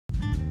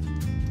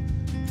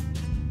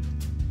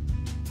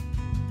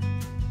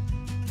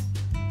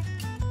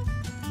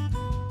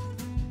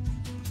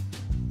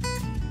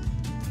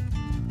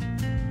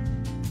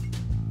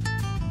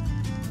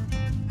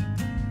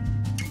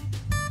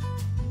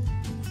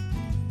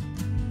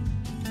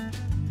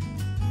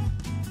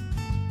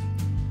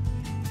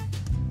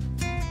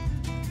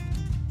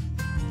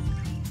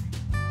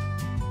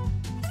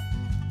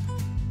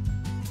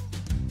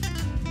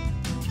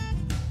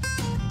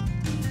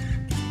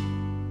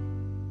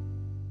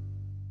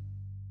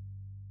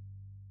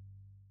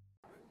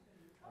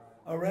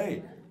All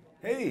right.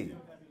 Hey,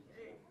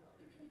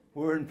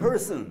 we're in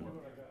person.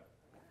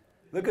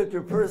 Look at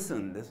your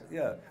person.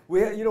 Yeah, we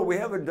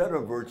haven't done a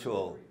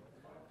virtual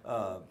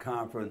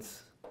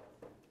conference.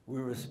 We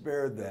were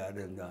spared that,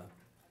 and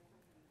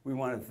we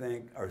want to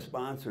thank our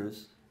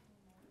sponsors,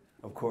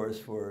 of course,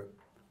 for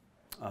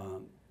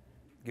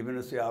giving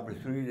us the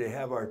opportunity to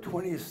have our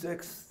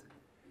 26th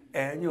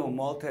annual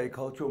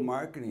Multicultural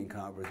Marketing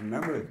Conference.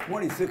 Remember,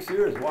 26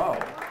 years, wow.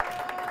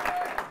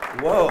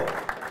 Whoa.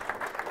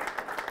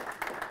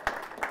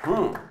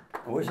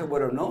 I wish I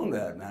would have known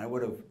that, man. I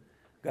would have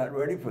got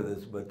ready for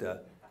this, but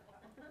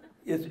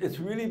it's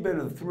really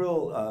been a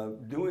thrill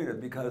doing it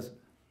because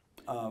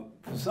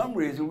for some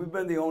reason we've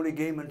been the only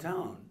game in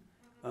town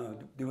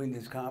doing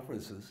these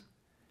conferences.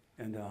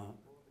 And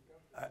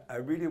I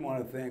really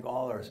want to thank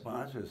all our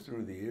sponsors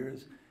through the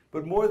years.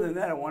 But more than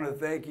that, I want to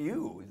thank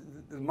you,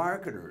 the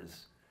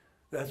marketers.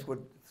 That's what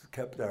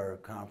kept our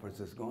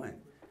conferences going.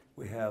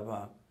 We've had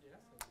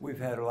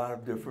a lot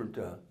of different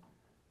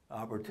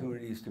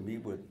opportunities to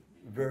meet with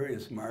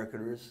various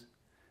marketers.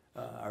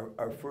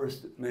 Our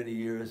first many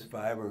years,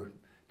 5 or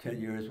 10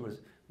 years,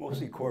 was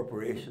mostly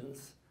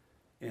corporations.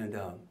 And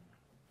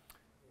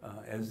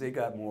as they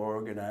got more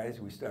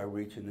organized, we started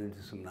reaching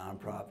into some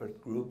nonprofit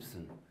groups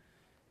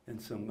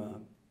and some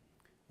the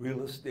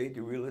real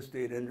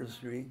estate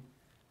industry,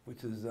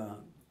 which is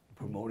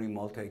promoting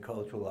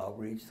multicultural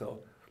outreach.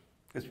 So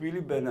it's really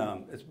been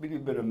an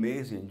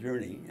amazing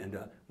journey, and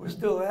we're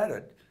still at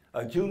it.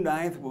 June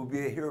 9th, we'll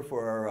be here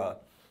for our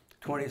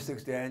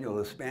 26th annual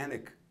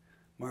Hispanic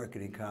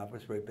Marketing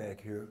Conference right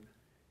back here.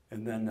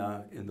 And then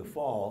in the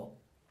fall,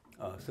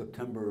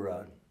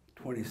 September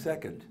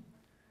 22nd,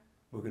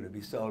 we're going to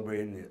be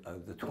celebrating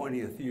the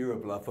 20th year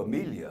of La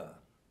Familia,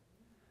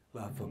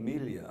 our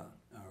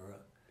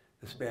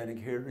Hispanic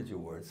Heritage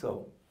Award.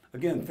 So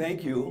again,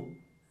 thank you.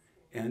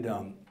 And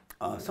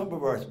some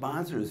of our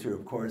sponsors here,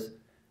 of course,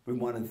 we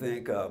want to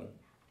thank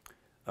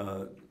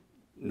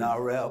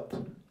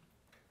NowRep.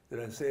 Did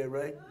I say it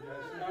right?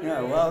 Yes.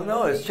 Yeah, well,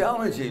 no, it's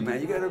challenging,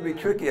 man. You got to be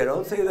tricky.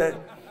 Don't say that.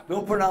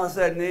 Don't pronounce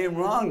that name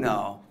wrong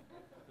now.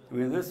 I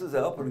mean, this is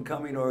an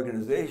up-and-coming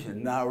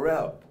organization,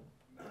 NowRep.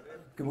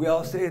 Can we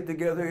all say it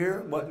together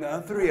here? What,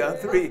 on three, on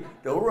three.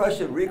 Don't rush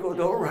it, Rico.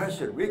 Don't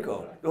rush it,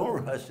 Rico.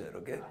 Don't rush it,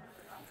 okay?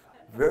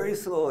 Very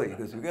slowly,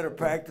 because we got to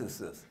practice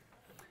this.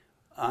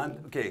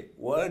 Okay,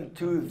 1,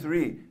 2,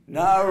 3.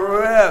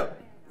 NowRep.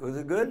 Was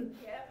it good?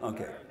 Yeah.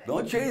 Okay.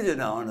 Don't change it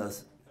now on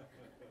us.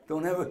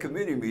 Don't have a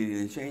committee meeting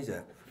and change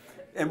that.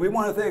 And we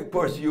want to thank, of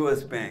course,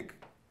 U.S. Bank.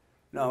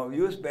 Now,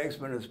 U.S. Bank's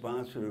been a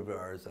sponsor of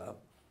ours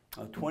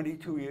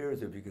 22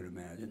 years, if you can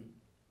imagine.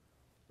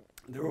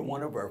 They were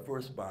one of our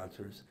first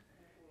sponsors.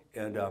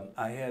 And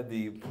I had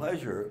the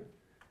pleasure,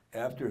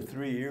 after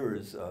 3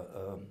 years,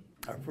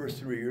 our first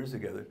 3 years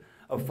together,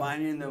 of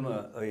finding them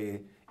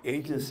a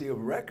agency of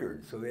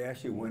record. So they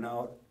actually went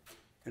out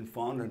and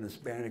found an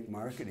Hispanic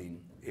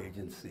marketing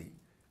agency.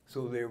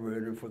 So they were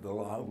in it for the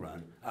long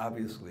run,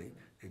 obviously.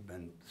 They've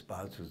been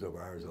sponsors of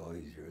ours all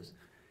these years.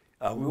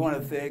 We want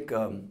to thank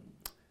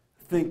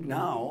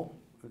ThinkNow,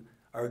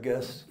 our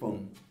guests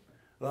from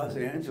Los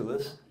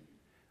Angeles.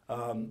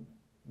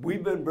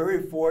 We've been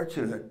very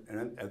fortunate,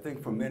 and I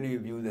think for many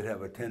of you that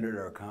have attended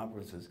our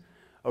conferences,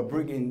 of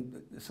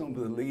bringing some of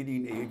the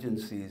leading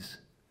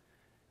agencies,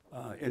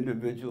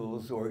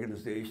 individuals,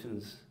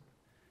 organizations,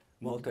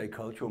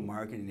 multicultural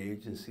marketing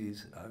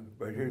agencies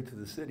right here to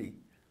the city.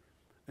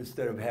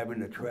 Instead of having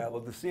to travel,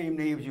 the same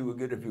names you would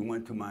get if you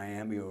went to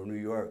Miami or New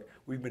York,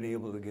 we've been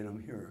able to get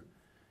them here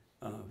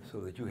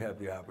so that you have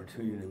the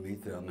opportunity to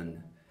meet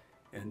them.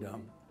 And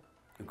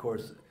of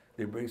course,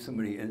 they bring so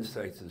many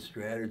insights and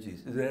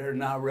strategies. Is that a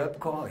NowRep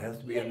call? It has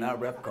to be a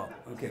NowRep call.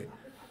 Okay.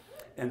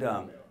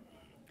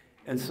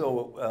 And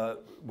so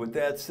with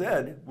that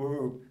said,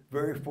 we're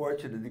very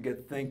fortunate to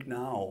get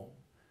ThinkNow,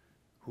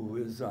 who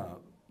is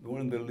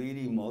one of the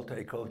leading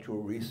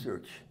multicultural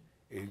research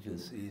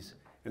agencies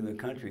in the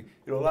country.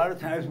 You know, a lot of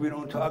times we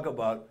don't talk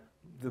about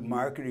the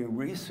marketing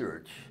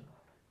research.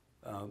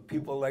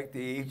 People like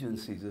the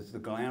agencies, it's the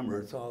glamour,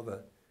 it's all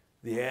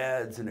the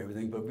ads and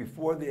everything, but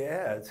before the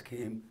ads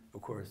came,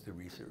 of course, the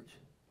research,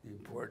 the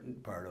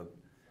important part of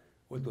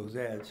what those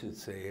ads should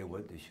say and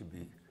what they should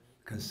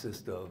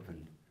consist of,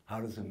 and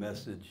how does the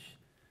message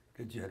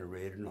get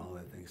generated and all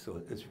that thing. So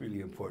it's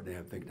really important to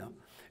have ThinkNow.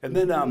 And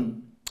then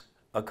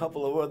a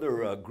couple of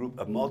other group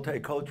of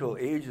multicultural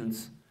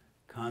agents,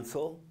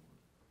 Consul,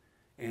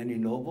 Andy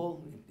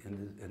Noble,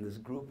 and this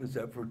group is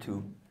effort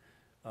to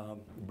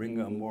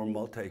bring a more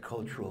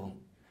multicultural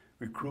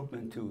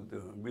recruitment to the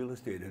real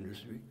estate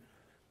industry.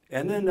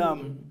 And then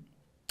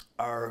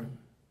our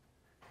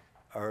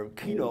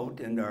keynote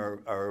and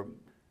our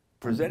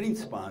presenting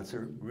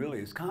sponsor really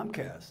is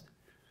Comcast.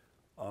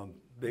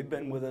 They've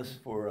been with us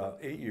for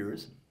 8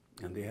 years,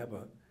 and they have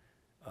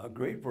a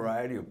great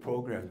variety of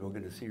programs we're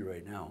going to see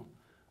right now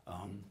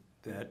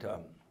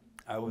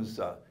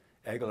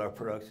Aguilar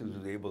Productions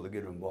was able to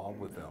get involved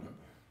with them.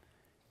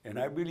 And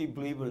I really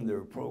believe in their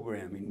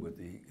programming with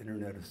the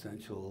Internet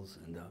Essentials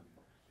and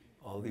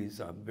all these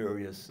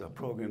various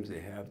programs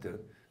they have to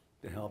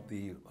to help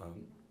the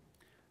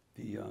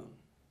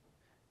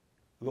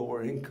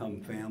lower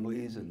income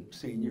families and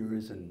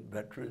seniors and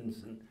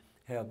veterans and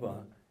have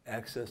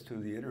access to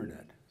the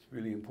internet. It's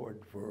really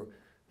important for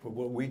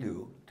what we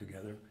do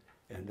together.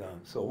 And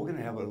so we're going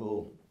to have a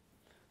little,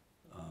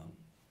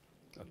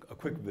 a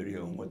quick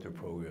video on what their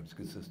programs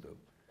consist of.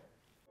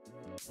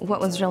 What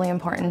was really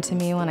important to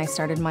me when I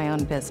started my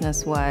own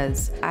business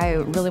was I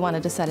really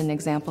wanted to set an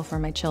example for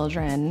my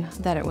children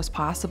that it was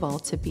possible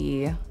to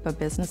be a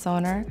business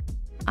owner.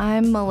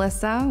 I'm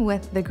Melissa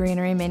with the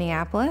Greenery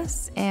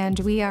Minneapolis, and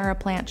we are a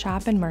plant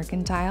shop in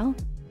Mercantile.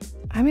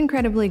 I'm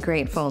incredibly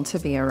grateful to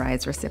be a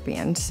RISE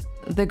recipient.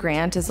 The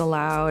grant has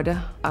allowed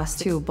us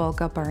to bulk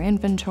up our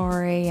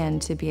inventory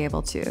and to be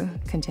able to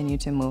continue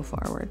to move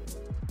forward.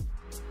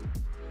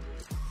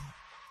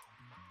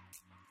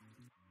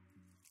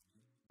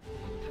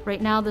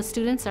 Right now, the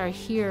students are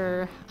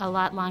here a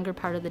lot longer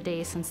part of the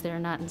day since they're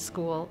not in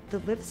school. The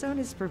lift zone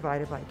is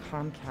provided by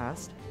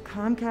Comcast.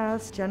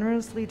 Comcast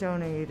generously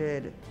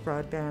donated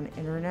broadband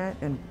internet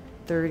and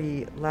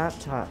 30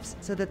 laptops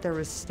so that there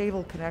was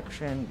stable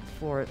connection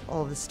for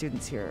all the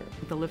students here.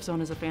 The lift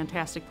zone is a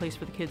fantastic place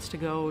for the kids to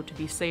go to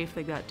be safe.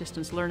 They've got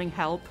distance learning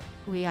help.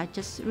 We are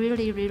just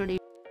really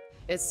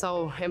It's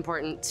so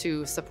important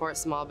to support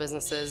small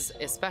businesses,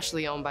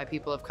 especially owned by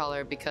people of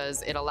color,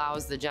 because it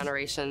allows the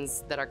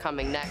generations that are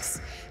coming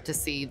next to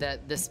see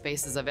that this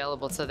space is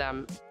available to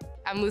them.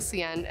 I'm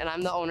Lucienne, and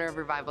I'm the owner of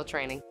Revival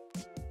Training.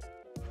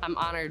 I'm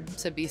honored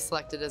to be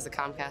selected as a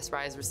Comcast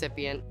RISE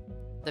recipient.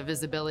 The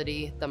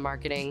visibility, the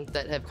marketing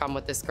that have come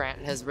with this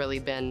grant has really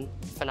been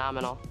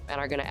phenomenal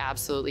and are going to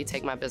absolutely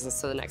take my business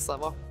to the next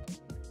level.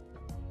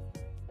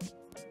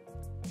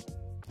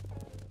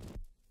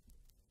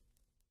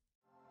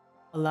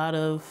 A lot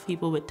of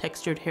people with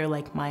textured hair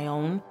like my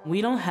own,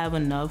 we don't have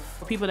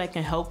enough people that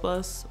can help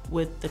us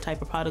with the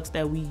type of products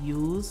that we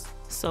use.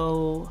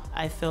 So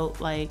I felt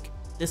like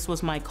this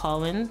was my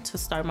calling to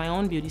start my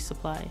own beauty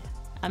supply.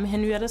 I'm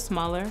Henrietta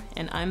Smaller,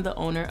 and I'm the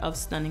owner of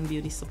Stunning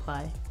Beauty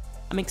Supply.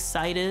 I'm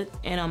excited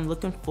and I'm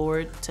looking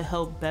forward to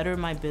help better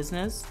my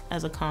business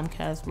as a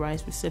Comcast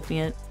RISE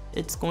recipient.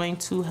 It's going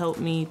to help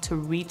me to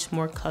reach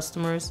more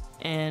customers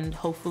and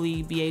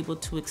hopefully be able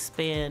to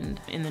expand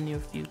in the near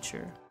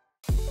future.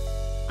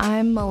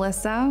 I'm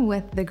Melissa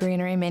with the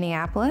Greenery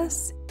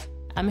Minneapolis.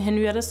 I'm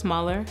Henrietta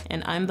Smaller,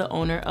 and I'm the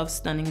owner of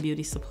Stunning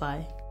Beauty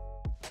Supply.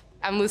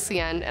 I'm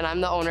Lucienne, and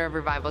I'm the owner of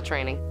Revival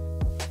Training.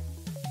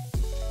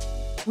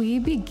 We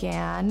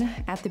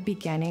began at the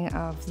beginning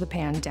of the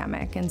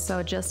pandemic, and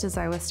so just as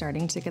I was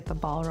starting to get the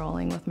ball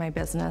rolling with my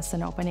business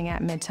and opening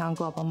at Midtown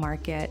Global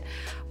Market,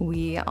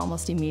 we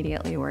almost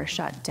immediately were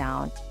shut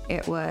down.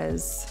 It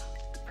was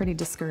pretty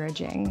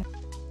discouraging.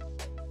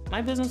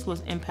 My business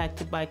was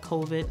impacted by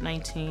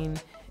COVID-19.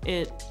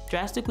 It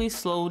drastically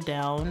slowed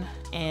down,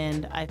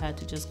 and I had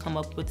to just come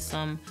up with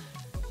some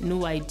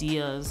new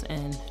ideas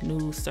and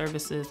new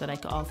services that I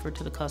could offer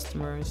to the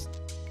customers.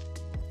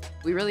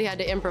 We really had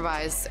to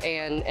improvise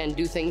and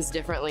do things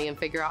differently and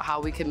figure out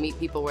how we could meet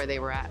people where they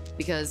were at.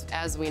 Because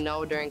as we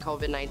know, during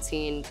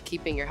COVID-19,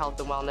 keeping your health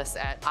and wellness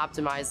at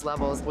optimized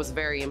levels was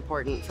very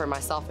important for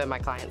myself and my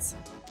clients.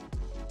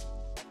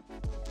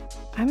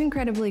 I'm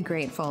incredibly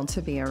grateful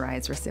to be a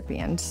RISE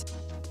recipient.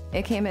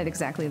 It came at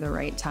exactly the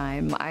right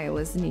time. I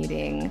was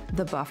needing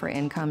the buffer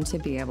income to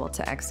be able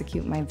to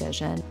execute my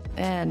vision.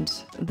 And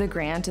the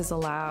grant has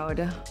allowed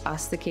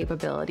us the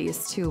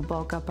capabilities to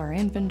bulk up our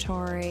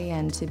inventory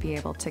and to be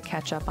able to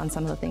catch up on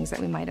some of the things that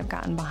we might have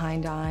gotten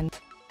behind on.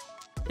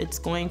 It's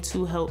going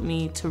to help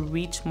me to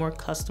reach more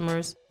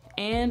customers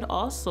and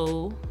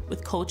also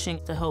with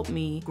coaching to help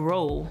me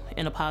grow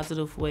in a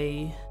positive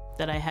way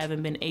that I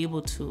haven't been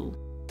able to.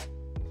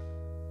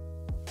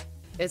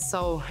 It's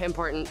so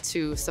important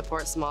to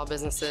support small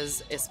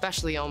businesses,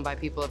 especially owned by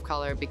people of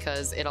color,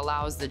 because it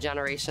allows the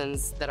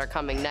generations that are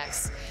coming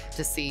next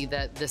to see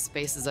that this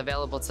space is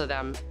available to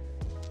them.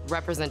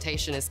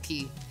 Representation is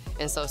key.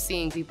 And so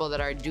seeing people that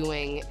are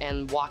doing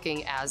and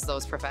walking as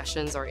those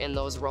professions or in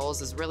those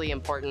roles is really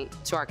important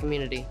to our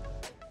community.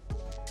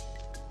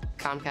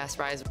 Comcast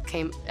RISE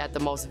came at the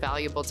most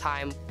valuable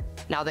time.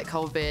 Now that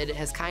COVID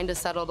has kind of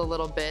settled a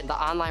little bit, the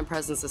online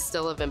presence is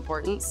still of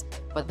importance,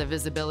 but the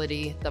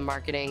visibility, the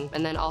marketing,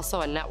 and then also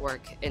a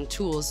network and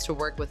tools to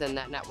work within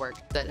that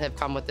network that have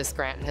come with this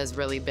grant has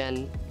really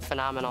been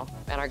phenomenal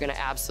and are going to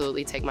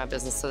absolutely take my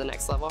business to the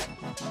next level.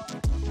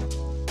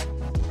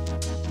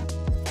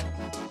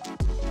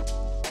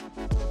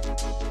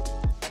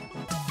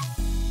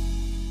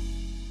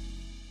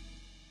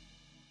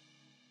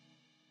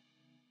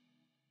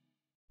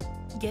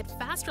 Get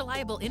fast,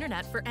 reliable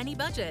internet for any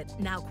budget.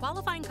 Now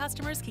qualifying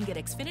customers can get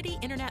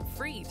Xfinity Internet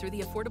free through the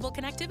Affordable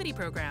Connectivity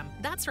Program.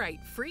 That's right,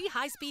 free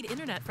high-speed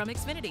internet from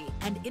Xfinity.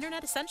 And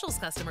Internet Essentials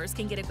customers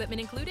can get equipment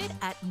included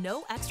at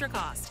no extra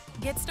cost.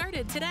 Get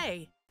started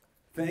today.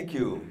 Thank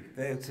you.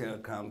 Thanks,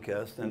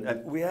 Comcast.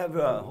 And we have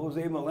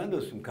Jose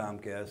Melendez from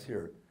Comcast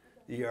here.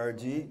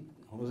 ERG.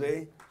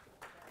 Jose?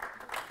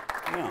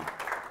 Yeah.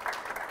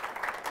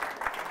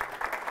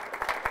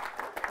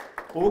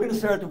 Well, we're going to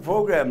start the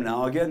program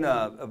now, again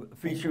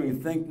featuring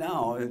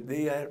ThinkNow.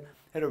 They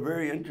had a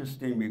very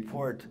interesting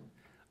report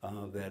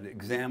that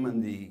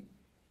examined the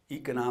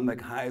economic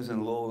highs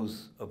and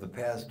lows of the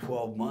past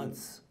 12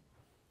 months,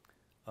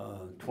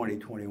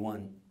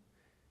 2021,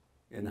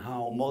 and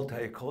how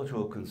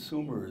multicultural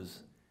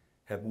consumers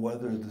have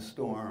weathered the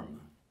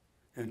storm.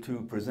 And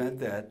to present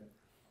that,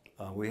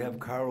 we have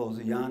Carlos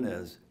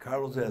Yanez.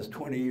 Carlos has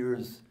 20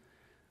 years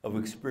of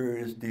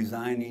experience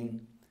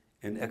designing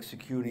and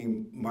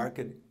executing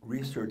market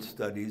research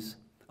studies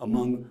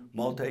among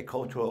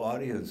multicultural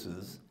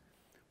audiences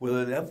with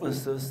an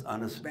emphasis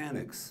on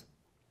Hispanics.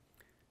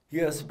 He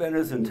has spent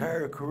his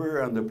entire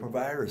career on the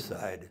provider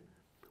side,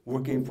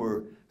 working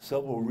for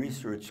several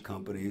research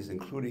companies,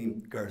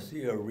 including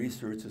Garcia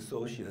Research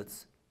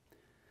Associates,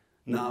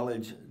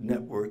 Knowledge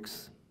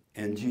Networks,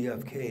 and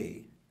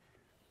GFK.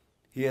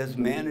 He has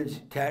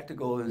managed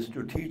tactical and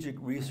strategic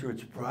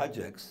research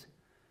projects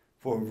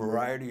for a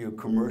variety of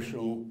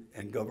commercial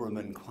and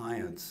government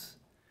clients,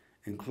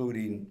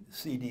 including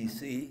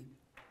CDC,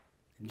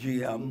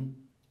 GM,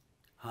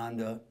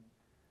 Honda,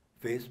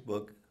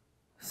 Facebook,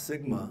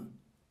 Sigma,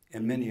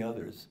 and many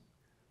others.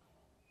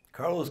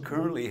 Carlos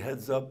currently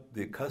heads up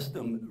the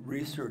custom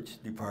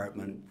research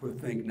department for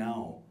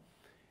ThinkNow.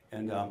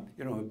 And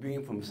you know,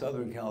 being from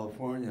Southern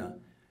California,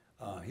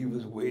 he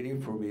was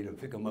waiting for me to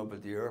pick him up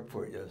at the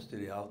airport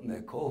yesterday out in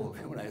that cold.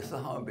 When I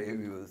saw him,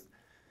 baby, he was,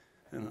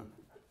 you know,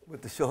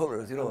 with the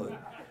shoulders, you know.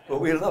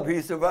 But we love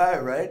he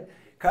survived, right?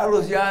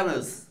 Carlos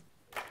Yanez.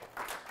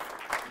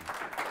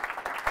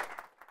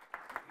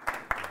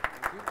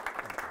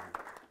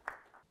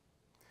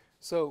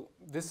 So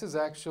this is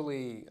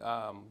actually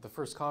the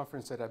first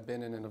conference that I've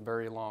been in a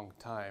very long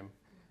time,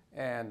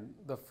 and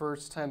the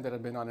first time that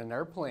I've been on an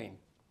airplane,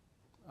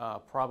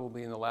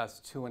 probably in the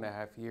last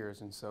 2.5 years.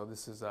 And so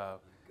this is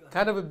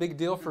kind of a big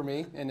deal for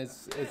me, and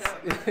it's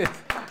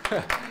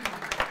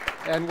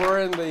and we're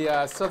in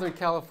the Southern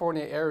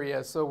California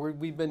area, so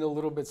we've been a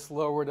little bit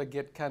slower to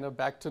get kind of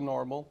back to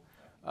normal,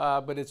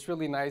 but it's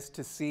really nice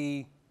to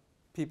see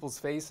people's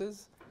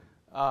faces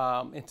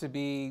and to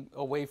be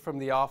away from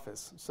the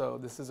office. So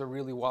this is a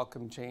really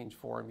welcome change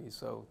for me,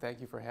 so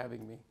thank you for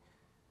having me.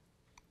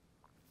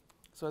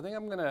 So I think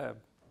I'm gonna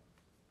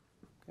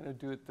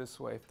do it this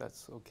way, if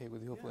that's okay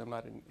with you. Hopefully I'm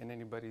not in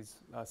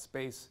anybody's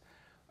space.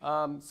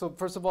 So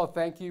first of all,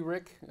 thank you,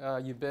 Rick.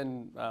 You've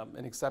been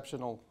an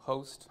exceptional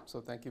host,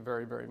 so thank you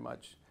very, very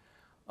much.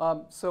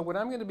 So what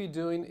I'm going to be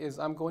doing is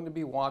I'm going to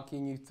be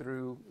walking you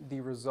through the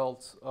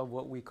results of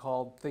what we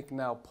call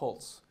ThinkNow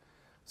Pulse.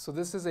 So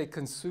this is a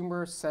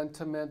consumer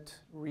sentiment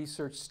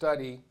research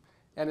study,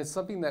 and it's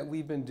something that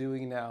we've been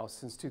doing now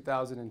since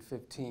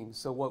 2015.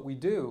 So what we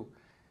do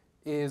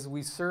is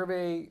we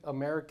survey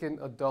American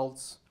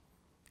adults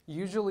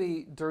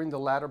usually during the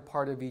latter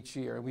part of each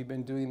year, and we've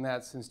been doing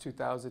that since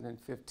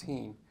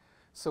 2015.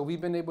 So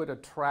we've been able to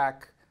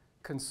track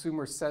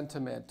consumer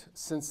sentiment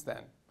since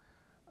then.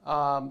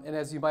 And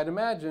as you might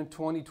imagine,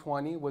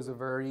 2020 was a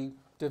very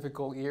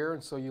difficult year,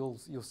 and so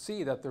you'll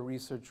see that the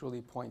research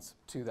really points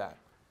to that.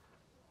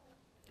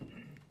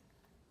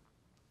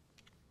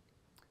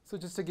 So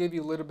just to give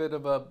you a little bit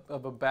of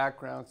a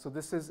background, so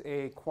this is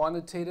a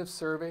quantitative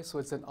survey, so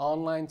it's an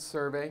online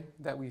survey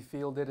that we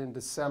fielded in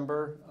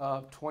December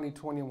of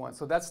 2021.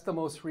 So that's the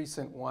most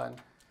recent one.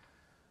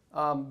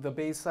 The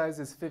base size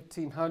is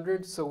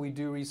 1,500, so we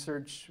do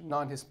research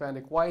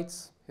non-Hispanic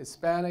whites,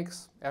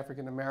 Hispanics,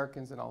 African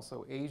Americans, and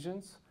also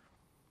Asians.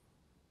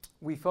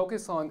 We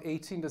focus on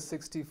 18 to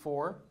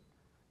 64,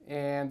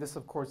 and this,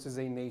 of course, is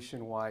a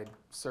nationwide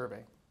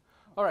survey.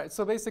 All right,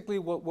 so basically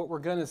what we're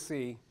going to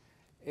see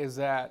is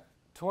that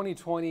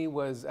 2020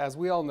 was, as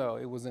we all know,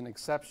 it was an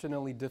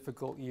exceptionally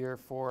difficult year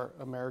for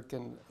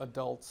American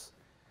adults.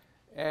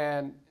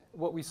 And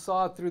what we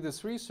saw through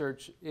this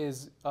research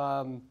is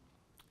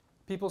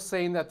people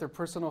saying that their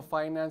personal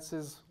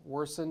finances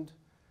worsened,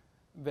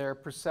 their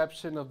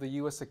perception of the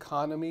US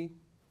economy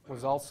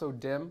was also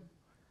dim,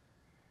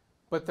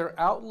 but their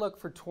outlook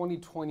for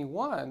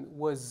 2021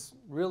 was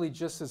really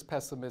just as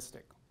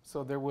pessimistic.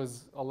 So there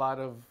was a lot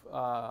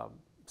of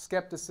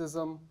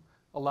skepticism,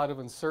 a lot of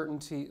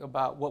uncertainty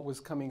about what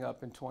was coming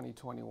up in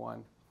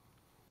 2021.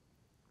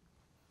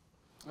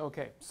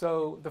 Okay,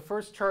 so the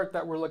first chart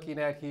that we're looking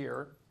at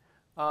here,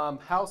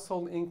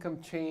 household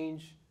income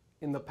change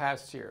in the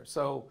past year.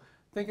 So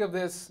think of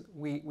this,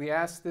 we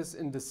asked this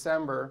in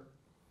December,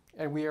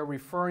 and we are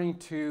referring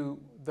to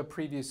the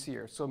previous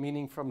year, so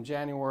meaning from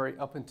January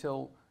up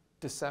until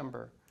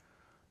December.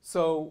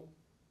 So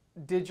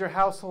did your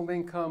household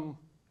income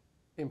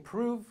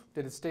improve?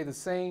 Did it stay the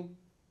same?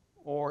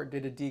 Or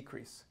did it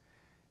decrease?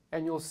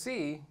 And you'll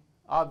see,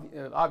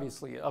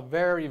 obviously, a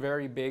very,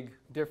 very big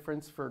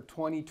difference for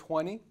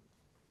 2020,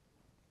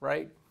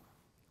 right?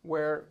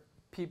 Where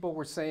people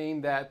were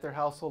saying that their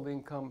household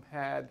income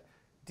had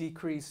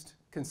decreased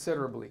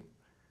considerably.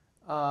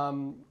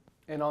 And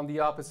on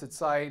the opposite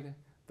side,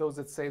 those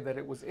that say that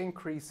it was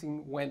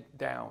increasing went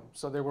down.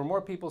 So there were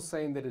more people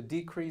saying that it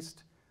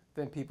decreased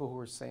than people who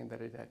were saying that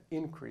it had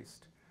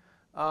increased.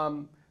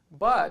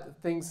 But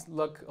things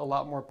look a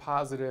lot more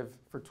positive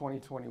for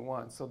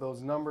 2021. So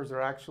those numbers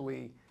are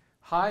actually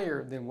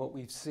higher than what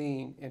we've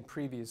seen in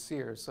previous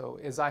years. So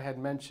as I had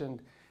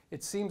mentioned,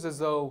 it seems as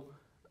though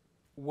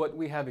what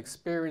we have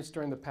experienced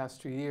during the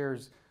past 2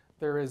 years,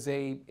 there is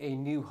a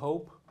new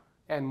hope,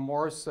 and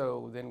more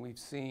so than we've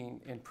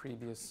seen in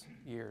previous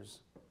years.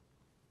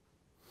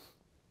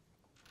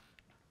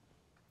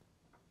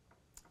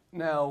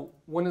 Now,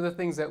 one of the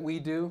things that we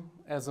do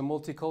as a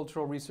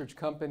multicultural research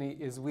company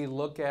is we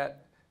look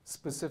at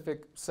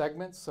specific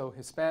segments, so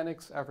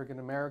Hispanics, African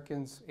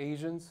Americans,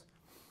 Asians,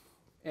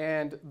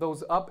 and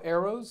those up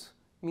arrows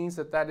means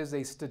that that is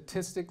a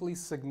statistically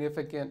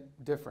significant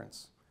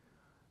difference.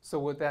 So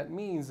what that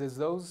means is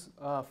those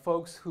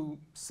folks who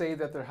say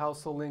that their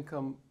household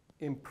income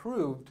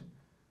improved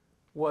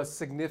was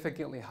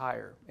significantly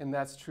higher, and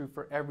that's true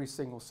for every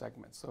single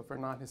segment. So for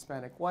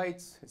non-Hispanic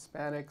whites,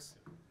 Hispanics,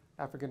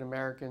 African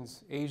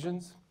Americans,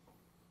 Asians,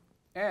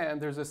 and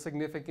there's a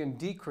significant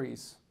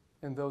decrease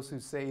in those who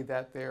say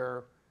that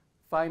their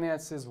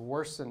finances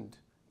worsened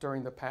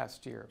during the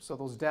past year. So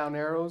those down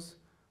arrows,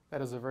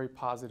 that is a very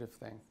positive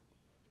thing.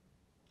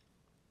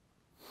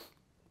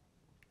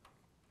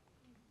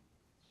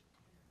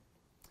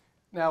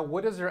 Now,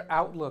 what is our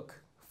outlook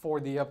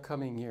for the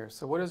upcoming year?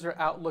 So what is our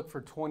outlook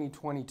for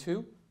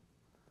 2022?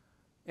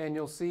 And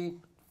you'll see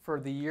for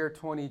the year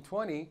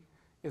 2020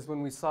 is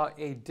when we saw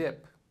a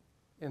dip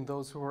in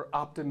those who were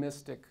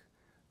optimistic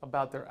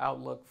about their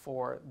outlook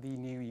for the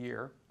new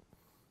year.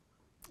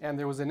 And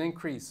there was an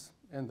increase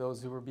in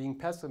those who were being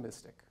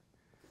pessimistic.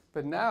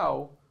 But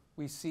now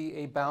we see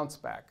a bounce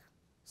back.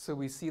 So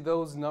we see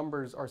those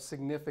numbers are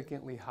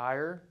significantly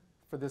higher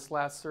for this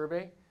last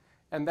survey.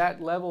 And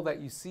that level that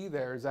you see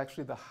there is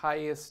actually the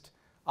highest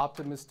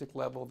optimistic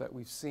level that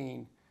we've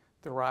seen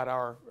throughout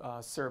our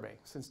survey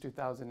since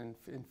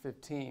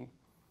 2015.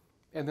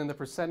 And then the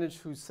percentage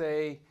who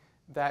say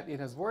that it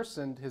has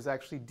worsened has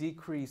actually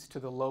decreased to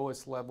the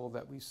lowest level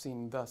that we've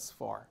seen thus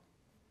far.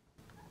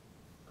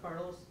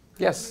 Carlos,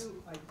 could yes.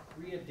 you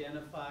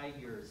re-identify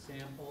your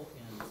sample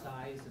and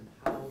size and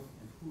how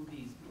and who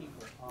these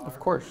people are? Of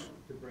course.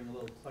 To bring a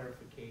little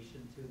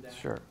clarification to that?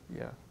 Sure,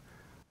 yeah.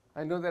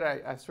 I know that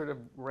I sort of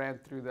ran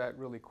through that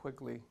really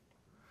quickly.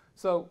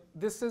 So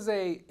this is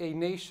a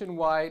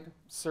nationwide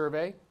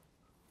survey,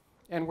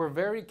 and we're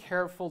very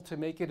careful to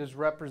make it as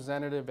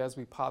representative as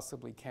we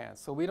possibly can.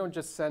 So we don't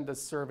just send a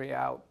survey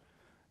out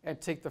and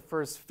take the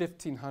first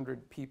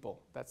 1,500 people.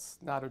 That's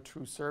not a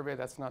true survey,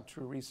 that's not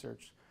true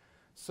research.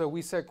 So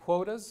we set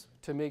quotas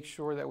to make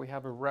sure that we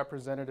have a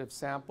representative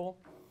sample.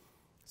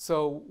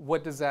 So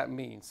what does that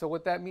mean? So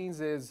what that means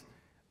is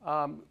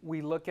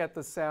we look at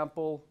the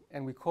sample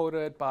and we quota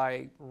it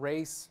by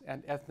race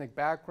and ethnic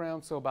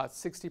background. So about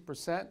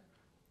 60%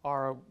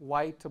 are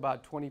white,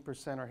 about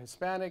 20% are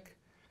Hispanic.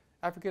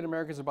 African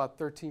Americans are about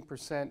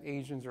 13%,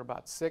 Asians are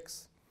about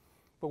 6%.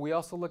 But we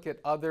also look at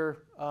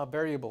other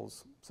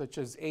variables, such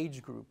as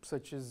age group,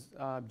 such as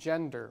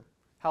gender,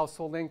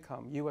 household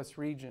income, US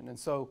region. And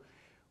so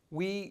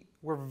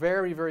we're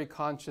very, very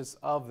conscious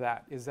of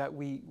that, is that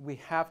we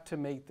have to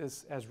make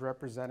this as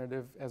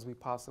representative as we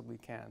possibly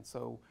can.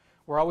 So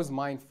we're always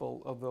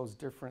mindful of those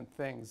different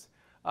things.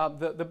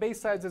 The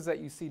base sizes that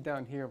you see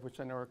down here, which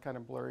I know are kind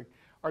of blurry,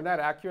 are not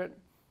accurate.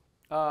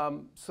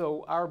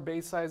 So our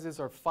base sizes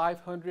are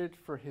 500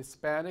 for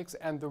Hispanics,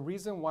 and the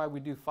reason why we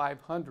do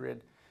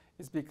 500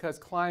 is because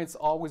clients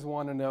always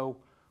want to know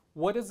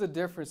what is the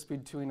difference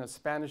between a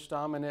Spanish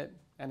dominant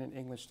and an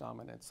English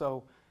dominant.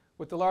 So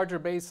with the larger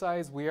base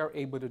size, we are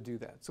able to do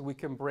that. So we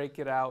can break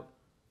it out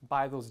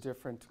by those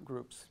different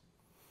groups.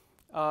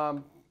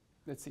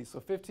 Let's see, so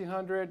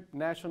 1,500,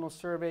 national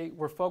survey.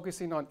 We're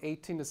focusing on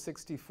 18 to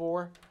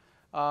 64.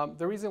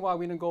 The reason why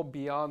we didn't go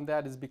beyond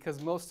that is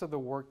because most of the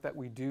work that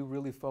we do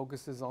really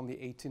focuses on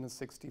the 18 to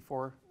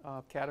 64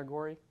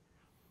 category.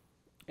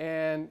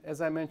 And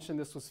as I mentioned,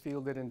 this was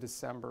fielded in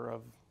December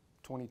of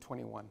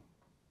 2021.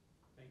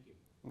 Thank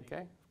you.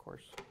 Okay, of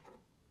course.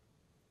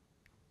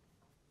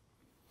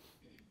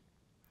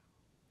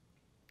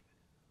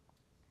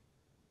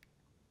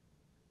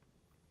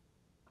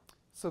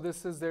 So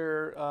this is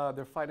their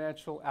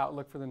financial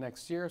outlook for the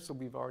next year. So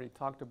we've already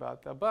talked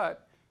about that,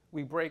 but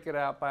we break it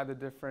out by the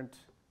different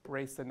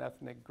race and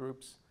ethnic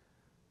groups.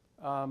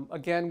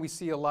 Again, we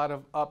see a lot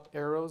of up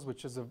arrows,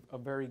 which is a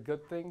very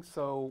good thing.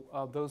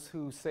 So those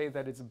who say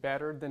that it's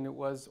better than it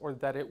was, or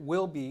that it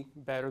will be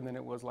better than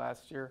it was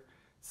last year,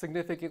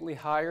 significantly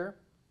higher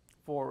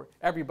for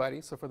everybody,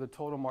 so for the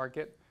total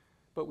market.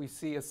 But we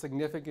see a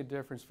significant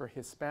difference for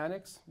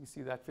Hispanics. We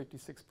see that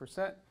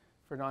 56%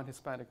 for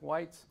non-Hispanic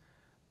whites.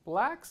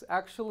 Blacks,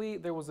 actually,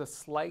 there was a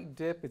slight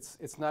dip.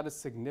 It's not a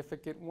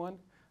significant one,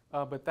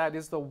 but that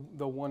is the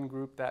one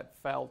group that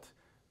felt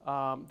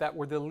that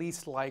were the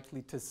least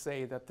likely to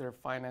say that their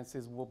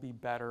finances will be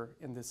better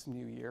in this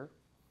new year.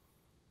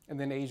 And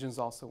then Asians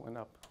also went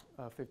up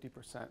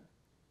 50%.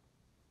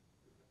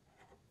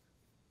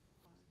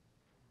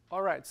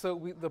 All right,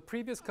 so the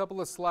previous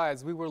couple of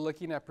slides, we were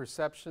looking at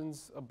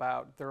perceptions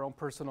about their own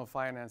personal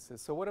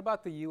finances. So what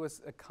about the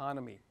U.S.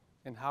 economy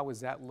and how is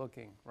that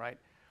looking, right?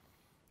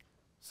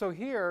 So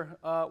here,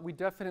 we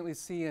definitely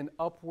see an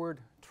upward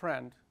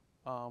trend,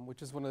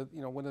 which is one of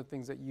the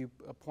things that you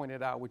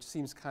pointed out, which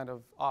seems kind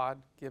of odd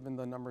given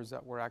the numbers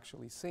that we're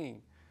actually seeing.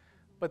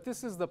 But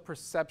this is the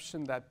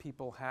perception that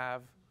people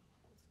have,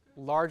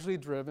 largely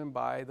driven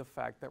by the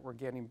fact that we're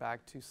getting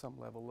back to some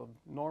level of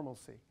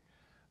normalcy.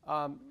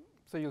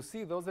 So you'll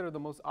see those that are the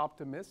most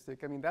optimistic.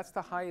 I mean, that's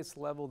the highest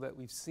level that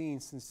we've seen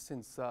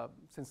since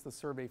the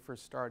survey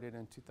first started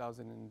in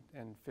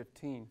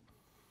 2015.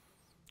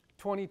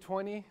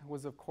 2020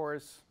 was, of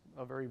course,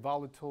 a very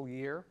volatile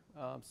year,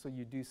 so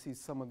you do see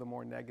some of the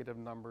more negative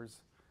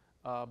numbers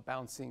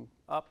bouncing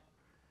up.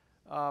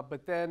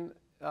 But then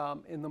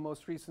in the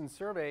most recent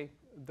survey,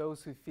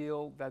 those who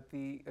feel that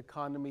the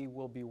economy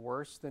will be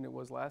worse than it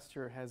was last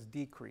year has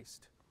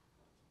decreased.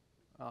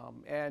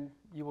 And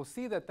you will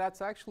see that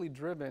that's actually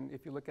driven,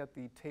 if you look at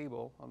the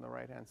table on the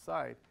right-hand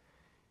side,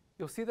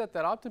 you'll see that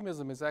that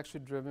optimism is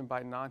actually driven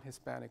by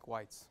non-Hispanic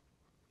whites.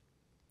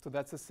 So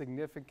that's a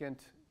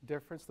significant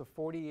difference. The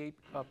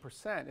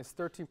 48% is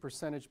 13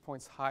 percentage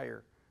points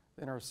higher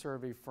than our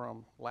survey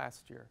from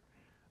last year.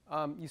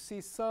 You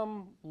see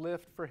some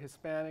lift for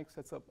Hispanics.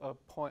 That's a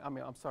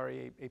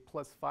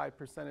plus 5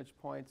 percentage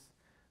points.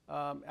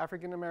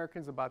 African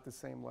Americans about the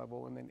same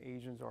level, and then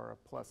Asians are a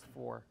plus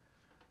 4.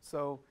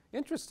 So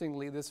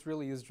interestingly, this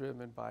really is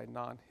driven by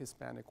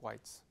non-Hispanic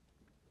whites.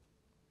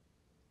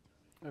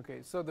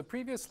 Okay, so the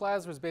previous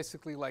slides was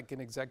basically like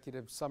an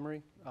executive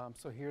summary.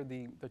 So here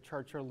the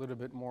charts are a little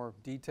bit more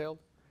detailed.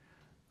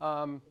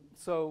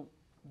 So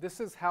this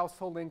is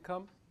household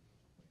income.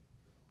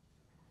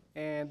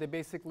 And they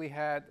basically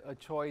had a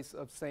choice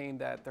of saying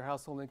that their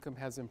household income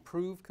has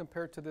improved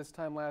compared to this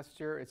time last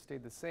year, it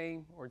stayed the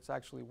same, or it's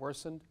actually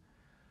worsened.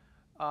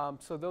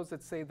 So those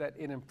that say that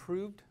it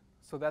improved,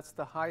 so that's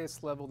the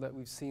highest level that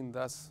we've seen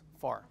thus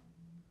far.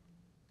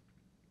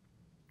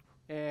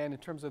 And in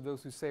terms of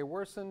those who say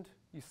worsened,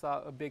 you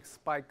saw a big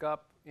spike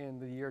up in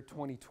the year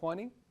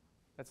 2020.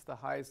 That's the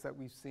highest that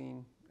we've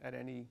seen at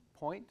any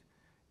point.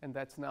 And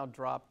that's now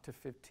dropped to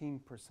 15%.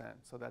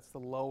 So that's the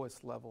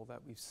lowest level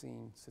that we've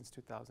seen since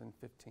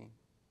 2015.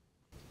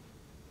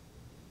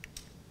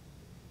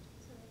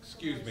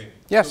 Excuse me.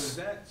 Yes.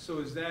 So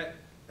is that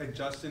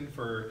adjusting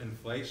for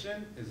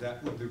inflation? Is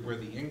that where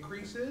the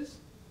increase is?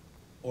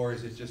 Or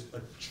is it just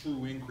a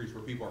true increase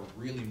where people are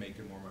really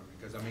making more money?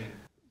 Because I mean,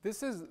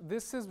 this is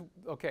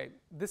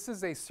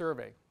a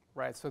survey,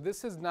 right? So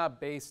this is not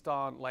based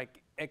on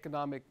like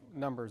economic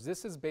numbers.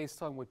 This is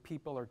based on what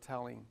people are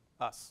telling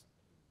us.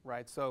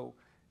 Right, so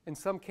in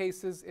some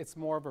cases it's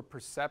more of a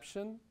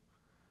perception.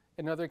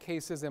 In other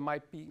cases it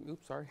might be,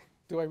 oops, sorry,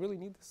 do I really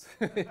need this?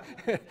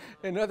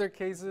 in other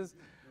cases,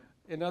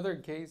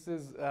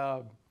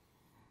 I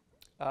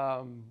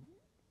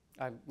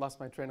lost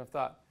my train of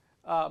thought.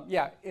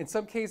 Yeah, in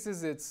some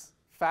cases it's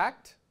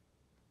fact.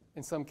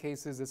 In some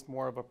cases it's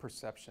more of a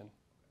perception.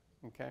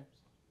 Okay.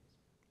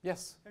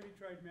 Yes. Have you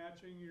tried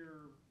matching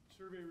your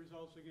survey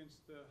results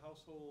against the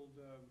household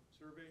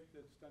survey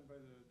that's done by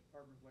the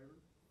Department of Labor?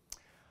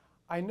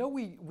 I know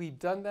we've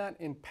done that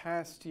in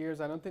past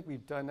years. I don't think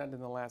we've done that in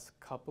the last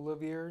couple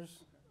of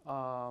years.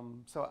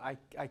 So I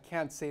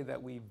can't say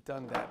that we've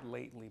done that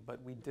lately,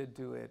 but we did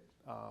do it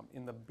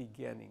in the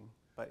beginning.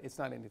 But it's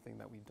not anything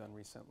that we've done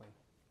recently.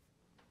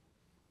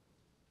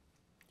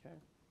 Okay.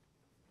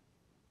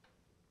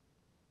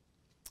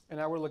 And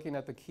now we're looking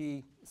at the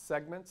key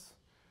segments.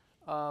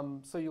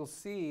 So you'll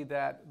see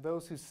that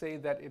those who say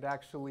that it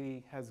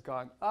actually has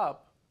gone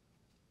up,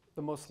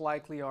 the most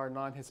likely are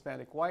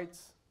non-Hispanic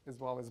whites, as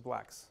well as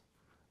blacks.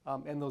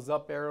 And those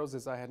up arrows,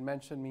 as I had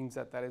mentioned, means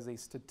that that is a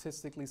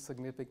statistically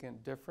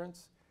significant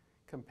difference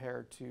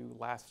compared to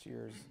last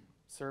year's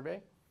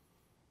survey.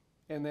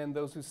 And then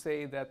those who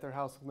say that their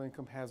household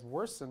income has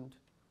worsened,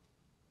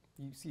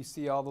 you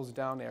see all those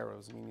down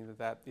arrows, meaning that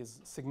that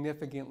is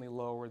significantly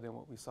lower than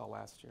what we saw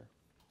last year.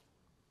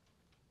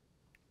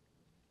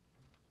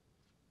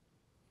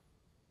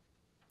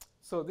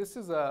 So this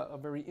is a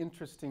very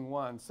interesting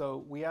one.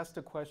 So we asked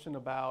a question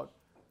about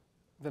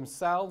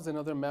themselves and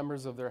other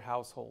members of their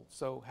household.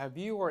 So have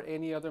you or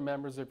any other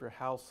members of your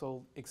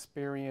household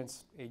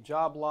experienced a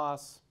job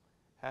loss,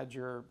 had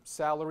your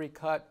salary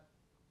cut,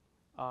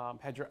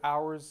 had your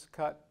hours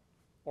cut,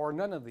 or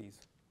none of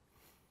these?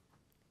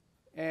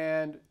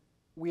 And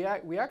we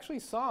actually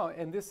saw,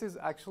 and this is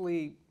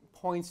actually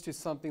points to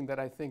something that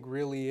I think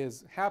really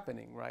is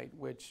happening, right?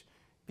 Which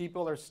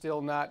people are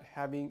still not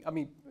having,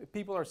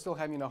 people are still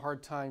having a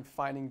hard time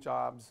finding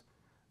jobs.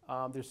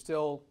 They're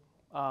still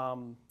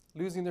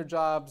losing their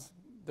jobs,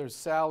 their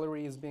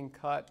salary is being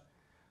cut,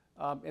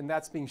 and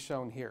that's being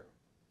shown here.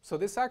 So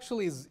this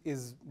actually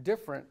is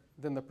different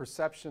than the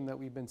perception that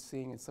we've been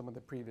seeing in some of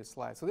the previous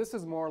slides. So this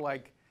is more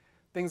like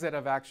things that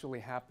have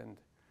actually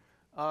happened.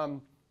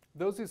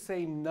 Those who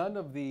say none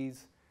of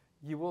these,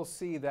 you will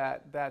see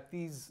that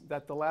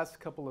the last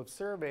couple of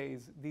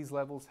surveys, these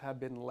levels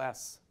have been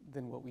less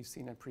than what we've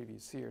seen in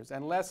previous years.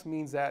 And less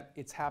means that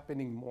it's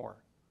happening more.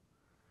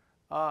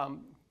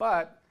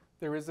 But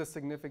there is a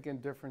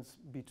significant difference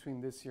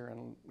between this year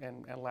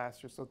and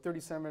last year. So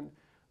 37%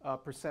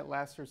 percent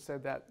last year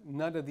said that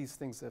none of these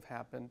things have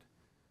happened,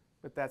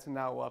 but that's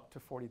now up to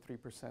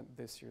 43%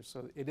 this year.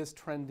 So it is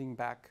trending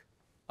back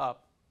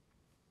up.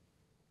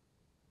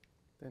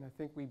 Then I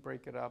think we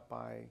break it up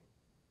by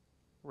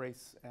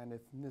race and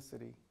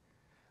ethnicity.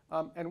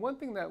 And one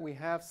thing that we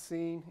have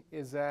seen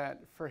is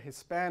that for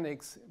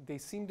Hispanics, they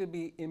seem to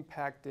be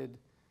impacted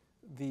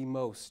the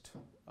most,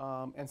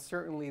 and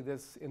certainly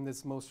in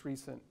this most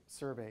recent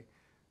survey.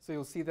 So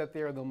you'll see that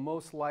they are the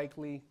most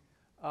likely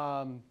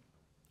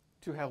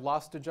to have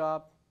lost a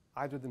job,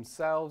 either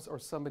themselves or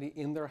somebody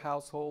in their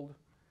household.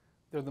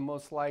 They're the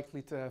most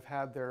likely to have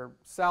had their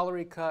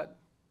salary cut,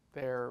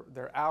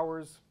 their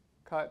hours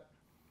cut.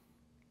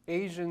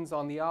 Asians,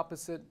 on the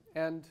opposite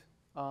end,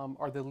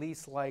 are the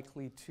least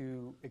likely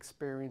to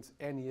experience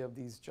any of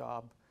these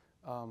job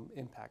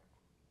impact.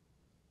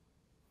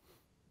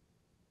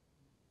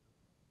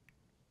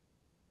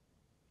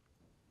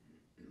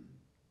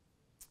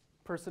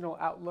 Personal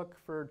outlook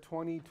for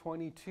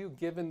 2022,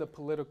 given the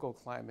political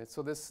climate.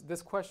 So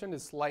this question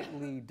is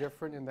slightly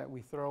different in that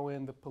we throw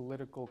in the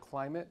political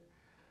climate.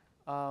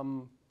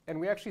 And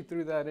we actually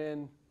threw that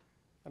in,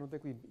 I don't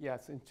think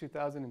it's in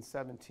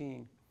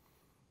 2017.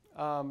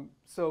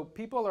 So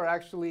people are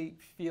actually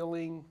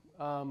feeling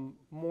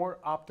more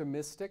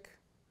optimistic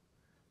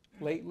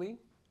lately.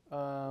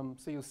 So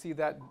you'll see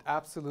that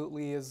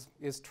absolutely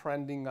is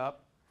trending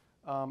up,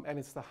 and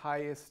it's the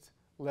highest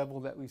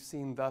level that we've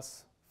seen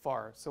thus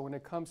far. So when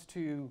it comes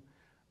to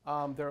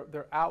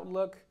their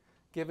outlook,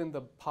 given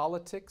the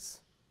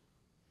politics,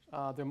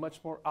 they're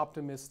much more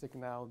optimistic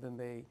now than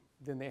they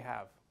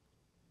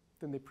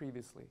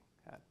previously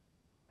had.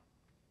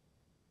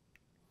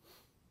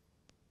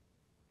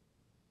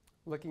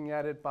 Looking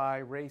at it by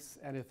race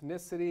and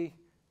ethnicity,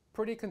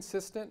 pretty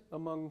consistent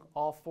among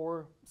all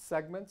four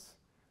segments.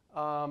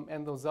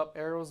 And those up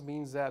arrows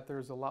means that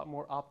there's a lot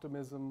more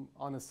optimism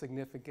on a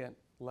significant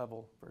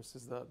level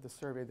versus the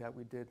survey that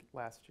we did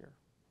last year.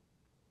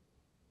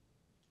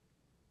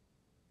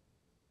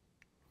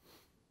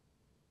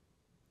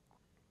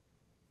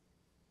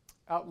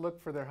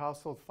 Outlook for their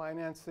household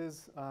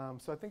finances.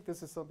 So I think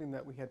this is something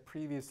that we had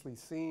previously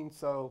seen.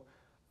 So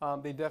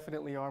they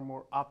definitely are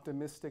more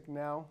optimistic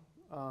now.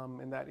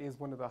 And that is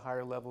one of the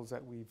higher levels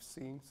that we've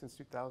seen since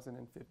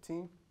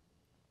 2015.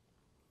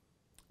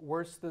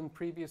 Worse than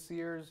previous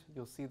years,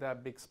 you'll see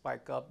that big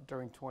spike up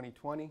during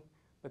 2020,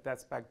 but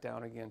that's back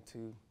down again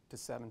to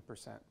 7%.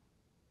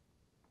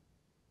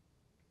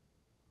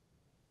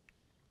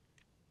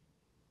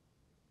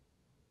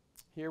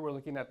 Here we're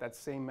looking at that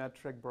same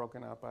metric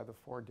broken out by the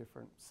four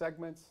different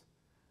segments.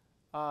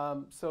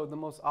 So the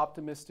most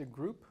optimistic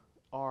group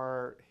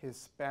are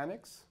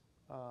Hispanics.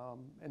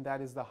 And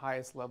that is the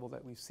highest level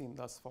that we've seen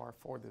thus far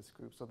for this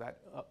group. So that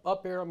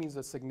up arrow means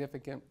a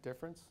significant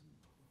difference.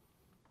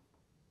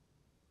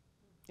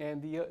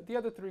 And the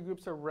other three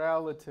groups are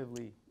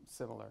relatively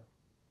similar.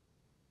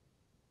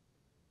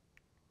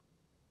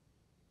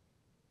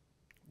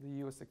 The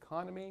U.S.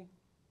 economy.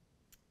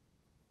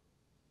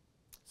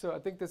 So I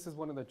think this is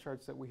one of the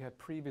charts that we had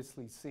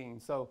previously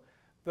seen. So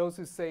those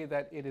who say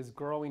that it is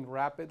growing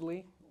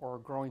rapidly or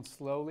growing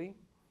slowly,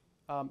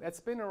 it's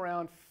been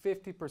around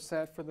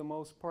 50% for the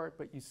most part,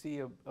 but you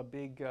see a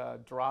big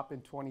drop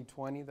in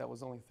 2020. That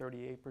was only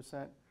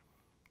 38%,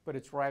 but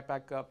it's right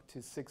back up to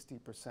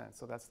 60%.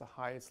 So that's the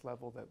highest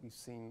level that we've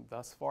seen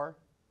thus far.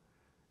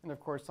 And of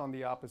course, on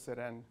the opposite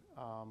end,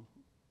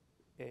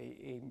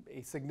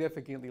 a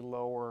significantly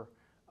lower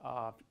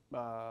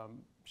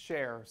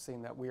share,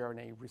 saying that we are in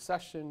a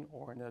recession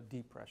or in a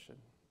depression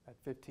at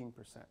 15%.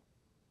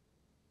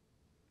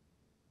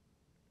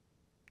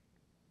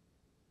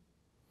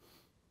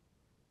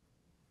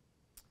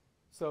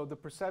 So the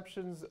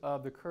perceptions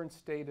of the current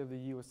state of the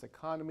U.S.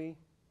 economy,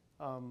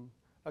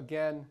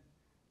 again,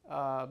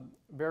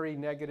 very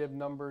negative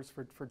numbers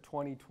for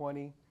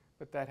 2020,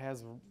 but that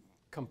has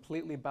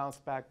completely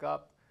bounced back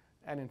up.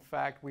 And in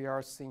fact, we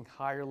are seeing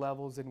higher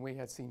levels than we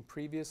had seen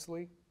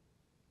previously.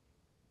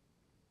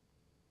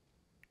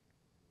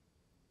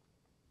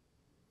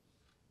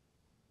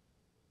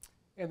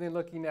 And then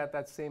looking at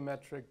that same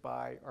metric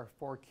by our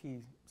four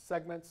key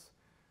segments.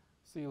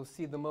 So you'll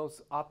see the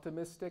most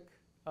optimistic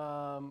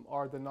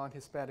are the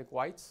non-Hispanic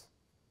whites.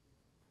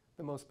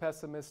 The most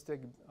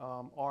pessimistic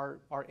are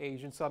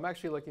Asian. So I'm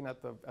actually looking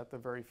at the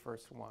very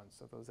first one.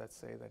 So those that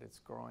say that it's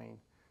growing,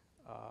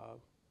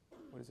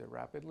 what is it,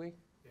 rapidly?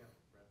 Yeah,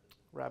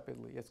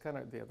 rapidly. Rapidly. It's kind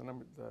of, yeah,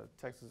 the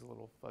text is a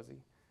little fuzzy.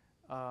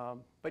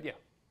 But yeah.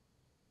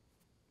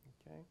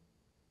 Okay.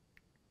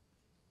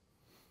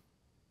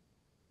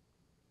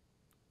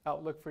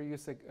 Outlook for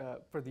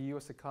the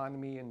U.S.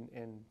 economy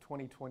in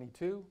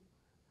 2022.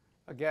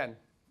 Again,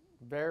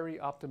 very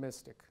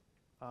optimistic.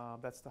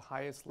 That's the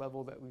highest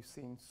level that we've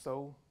seen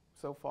so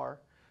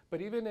far.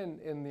 But even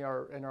in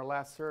our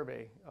last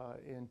survey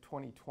in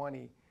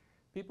 2020,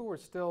 people were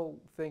still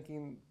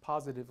thinking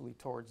positively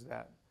towards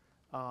that,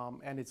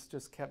 and it's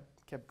just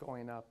kept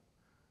going up.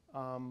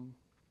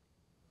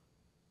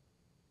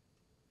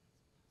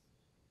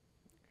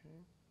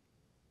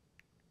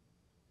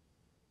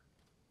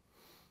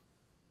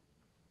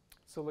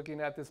 So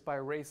looking at this by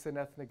race and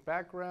ethnic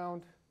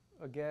background,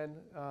 again,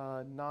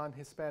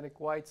 non-Hispanic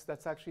whites,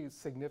 that's actually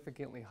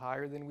significantly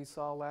higher than we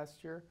saw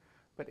last year.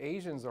 But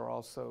Asians are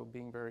also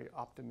being very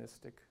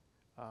optimistic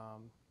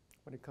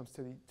when it comes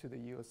to the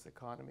U.S.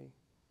 economy.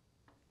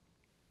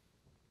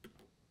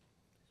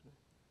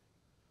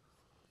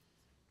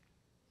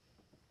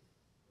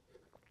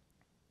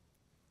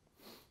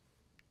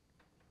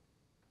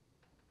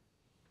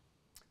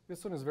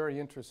 This one is very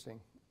interesting.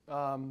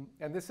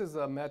 And this is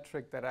a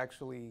metric that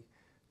actually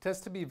tends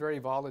to be very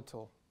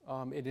volatile.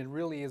 It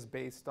really is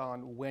based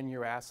on when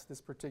you're asked this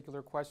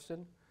particular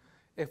question.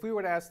 If we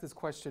were to ask this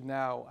question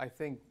now, I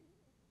think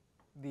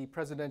the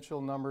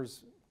presidential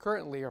numbers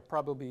currently are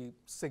probably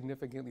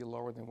significantly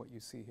lower than what you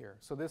see here.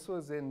 So this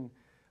was in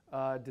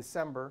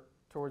December,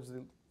 towards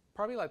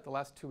probably like the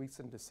last 2 weeks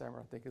in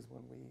December, I think is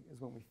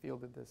when we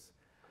fielded this.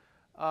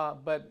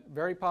 But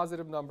very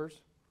positive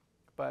numbers.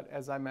 But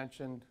as I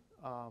mentioned,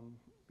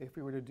 if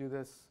we were to do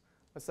this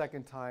a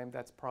second time,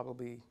 that's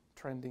probably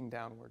trending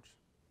downwards.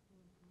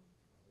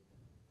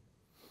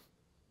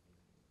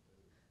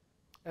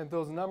 And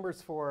those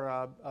numbers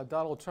for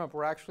Donald Trump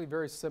were actually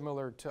very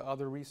similar to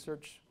other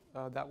research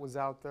that was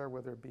out there,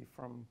 whether it be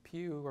from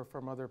Pew or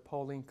from other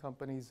polling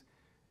companies.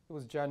 It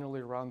was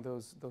generally around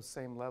those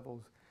same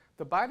levels.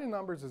 The Biden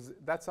numbers,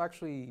 that's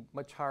actually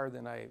much higher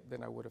than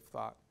I would have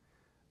thought.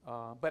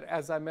 But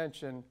as I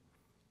mentioned,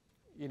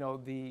 you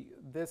know,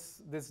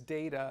 this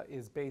data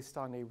is based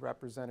on a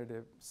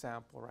representative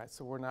sample, right?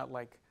 So we're not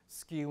like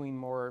skewing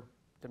more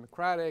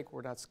Democratic,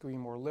 we're not skewing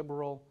more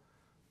liberal.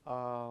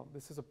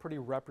 This is a pretty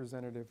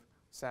representative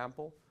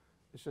sample.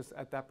 It's just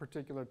at that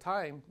particular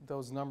time,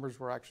 those numbers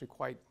were actually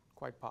quite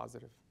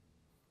positive.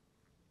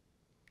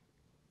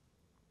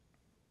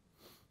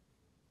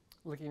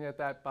 Looking at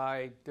that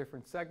by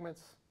different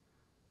segments.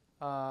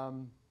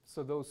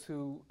 So those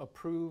who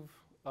approve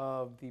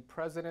of the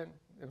president,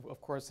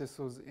 of course, this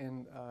was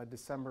in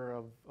December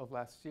of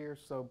last year,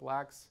 so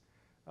blacks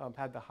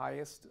had the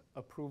highest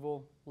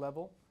approval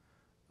level,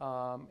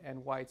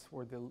 and whites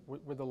were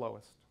the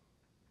lowest.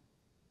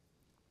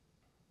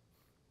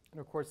 And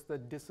of course, the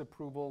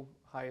disapproval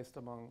highest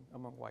among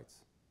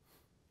whites.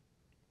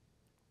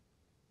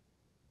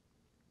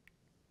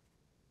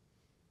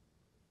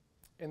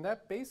 And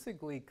that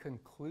basically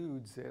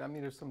concludes it. I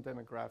mean, there's some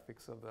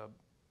demographics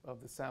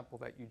of the sample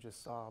that you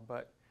just saw,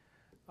 but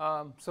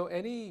so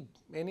any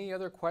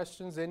other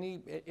questions?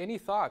 Any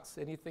thoughts?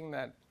 Anything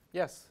that?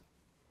 Yes.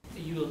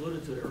 You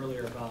alluded to it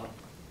earlier about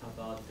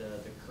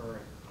the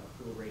current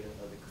approval rate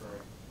of the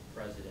current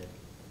president.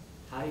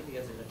 How do you think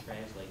that's going to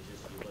translate?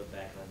 Just if you look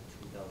back on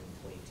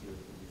 2022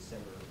 in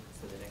December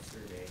for the next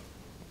survey,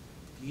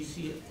 do you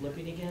see it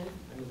flipping again?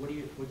 I mean,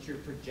 what's your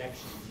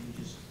projections? Do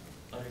you just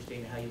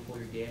understand how you pull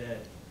your data?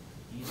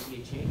 Do you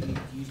see a change?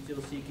 Do you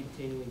still see a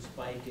continuing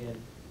spike in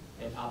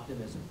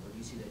optimism, or do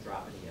you see that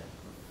dropping again?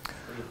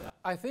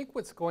 I think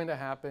what's going to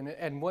happen,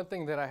 and one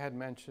thing that I had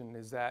mentioned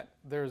is that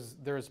there's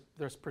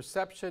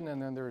perception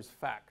and then there's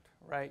fact,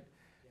 right? Yeah.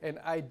 And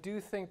I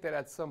do think that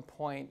at some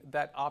point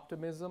that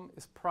optimism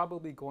is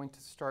probably going to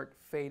start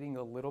fading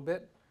a little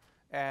bit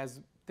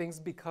as things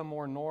become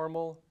more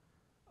normal,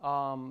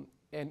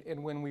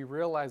 and when we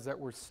realize that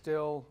we're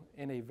still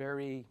in a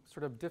very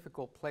sort of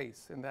difficult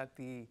place and that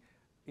the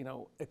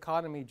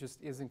economy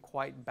just isn't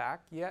quite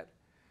back yet.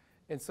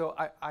 And so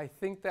I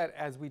think that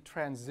as we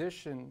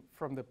transition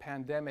from the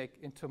pandemic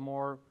into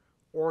more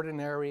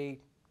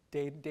ordinary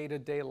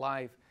day-to-day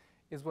life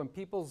is when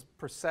people's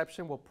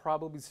perception will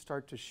probably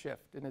start to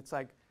shift. And it's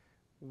like,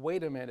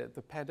 wait a minute,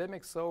 the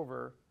pandemic's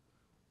over,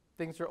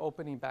 things are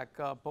opening back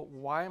up, but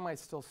why am I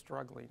still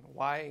struggling?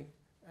 Why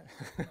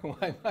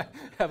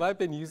have I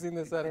been using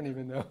this? I don't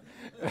even know.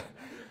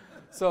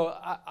 So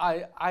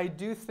I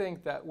do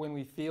think that when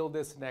we feel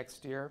this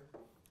next year,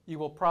 you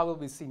will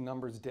probably see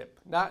numbers dip.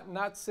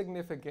 Not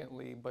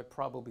significantly, but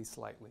probably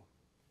slightly.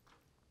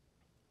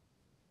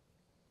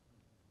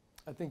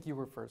 I think you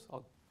were first.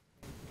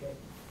 Okay.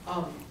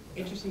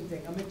 Interesting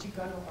thing. I'm a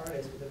Chicano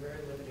artist with a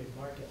very limited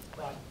market,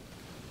 but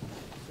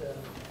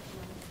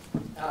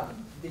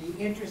the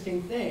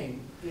interesting thing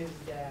is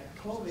that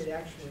COVID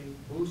actually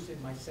boosted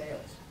my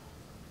sales.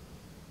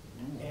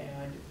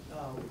 And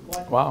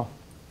wow.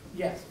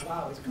 Yes,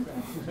 wow is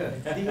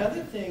correct. The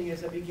other thing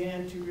is I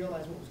began to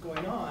realize what was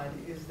going on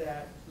is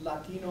that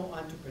Latino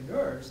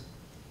entrepreneurs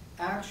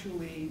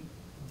actually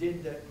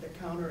did the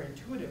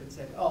counterintuitive and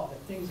said, oh, that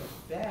things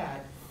are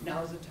bad,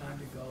 now's the time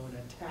to go and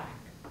attack.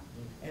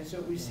 And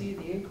so we see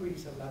the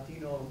increase of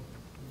Latino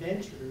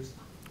ventures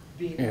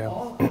being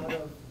all out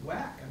of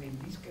whack. I mean,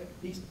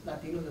 these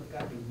Latinos have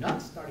got to be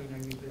nuts starting a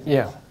new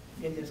business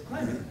in this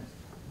climate.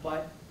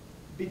 But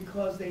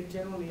because they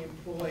generally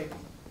employ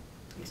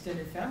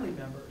extended family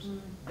members,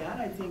 that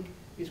I think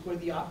is where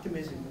the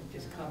optimism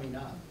is coming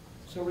up.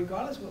 So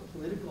regardless of what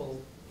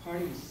political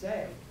parties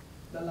say,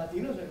 the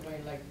Latinos are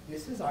going like,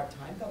 this is our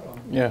time, cabrón.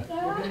 Yeah.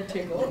 We're going to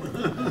take over.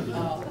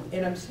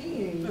 And I'm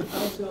seeing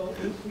also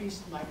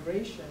increased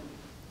migration,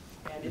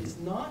 and it's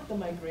not the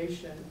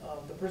migration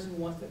of the person who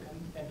wants to come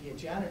and be a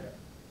janitor.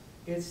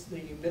 It's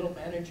the middle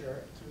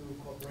manager through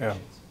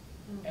corporations.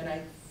 And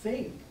I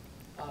think,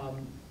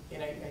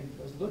 and I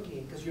was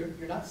looking, because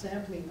you're not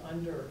sampling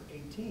under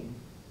 18,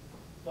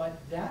 but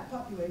that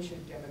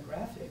population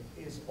demographic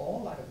is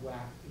all out of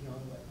whack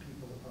beyond what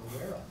people are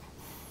aware of.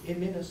 In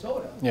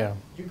Minnesota,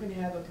 you can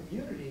have a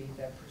community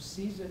that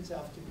perceives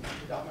itself to be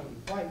predominantly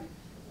white,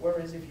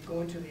 whereas if you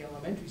go into the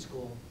elementary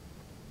school,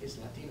 it's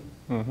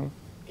Latino.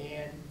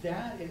 And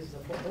that is the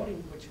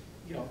foreboding, which,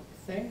 you know,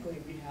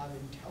 thankfully we have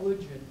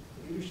intelligent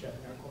leadership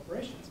in our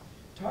corporations.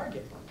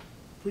 Target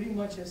pretty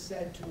much has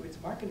said to its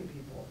marketing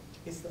people,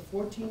 it's the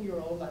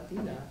 14-year-old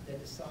Latina that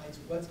decides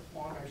what's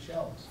on our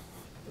shelves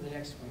for the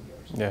next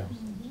 20 years.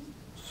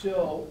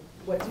 So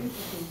what's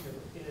interesting here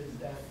is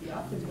that the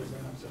optimism,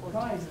 I'm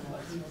surprised that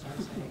Latinos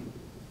aren't saying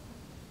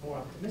more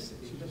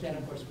optimistically, but then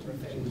of course we're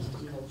affecting this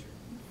culture.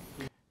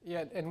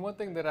 Yeah, and one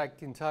thing that I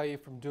can tell you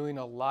from doing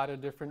a lot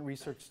of different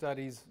research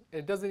studies,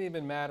 it doesn't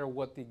even matter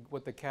what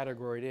the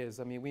category it is.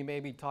 I mean, we may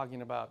be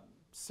talking about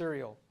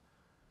cereal.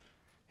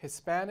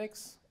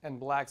 Hispanics and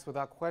blacks,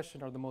 without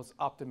question, are the most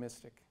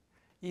optimistic.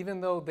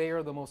 Even though they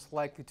are the most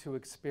likely to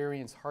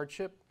experience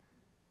hardship,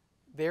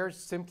 they're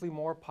simply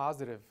more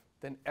positive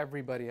than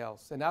everybody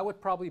else. And I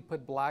would probably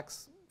put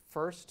blacks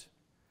first.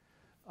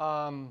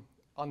 On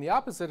the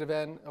opposite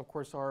end, of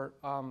course, are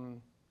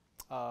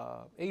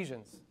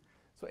Asians.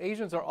 So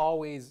Asians are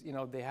always, you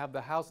know, they have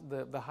the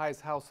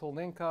highest household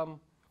income.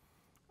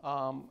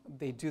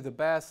 They do the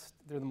best.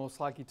 They're the most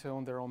likely to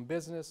own their own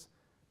business,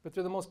 but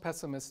they're the most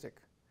pessimistic.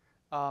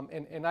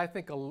 And I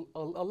think a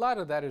lot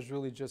of that is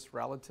really just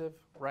relative,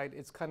 right?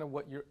 It's kind of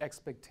what your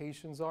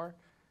expectations are.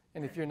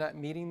 And if you're not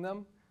meeting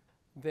them,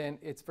 then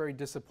it's very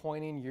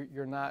disappointing.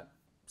 You're not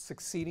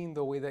succeeding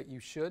the way that you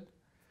should.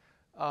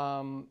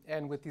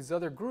 And with these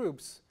other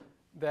groups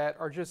that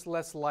are just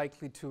less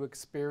likely to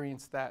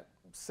experience that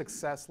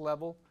success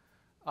level,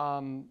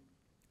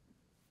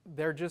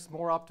 they're just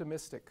more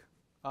optimistic.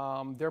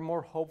 They're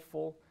more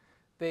hopeful.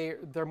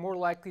 They're more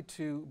likely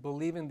to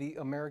believe in the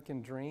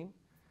American dream.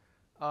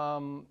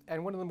 And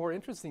one of the more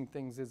interesting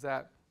things is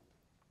that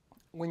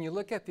when you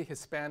look at the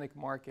Hispanic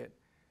market,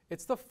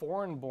 it's the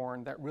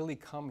foreign-born that really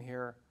come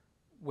here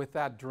with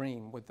that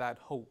dream, with that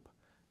hope,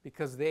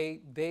 because they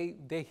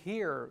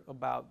hear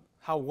about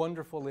how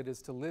wonderful it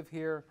is to live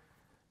here,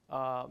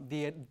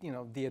 the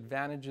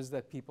advantages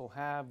that people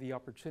have, the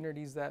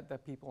opportunities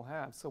that people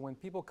have. So when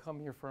people come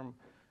here from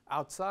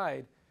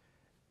outside,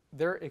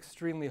 they're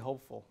extremely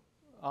hopeful.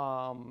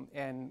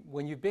 And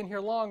when you've been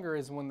here longer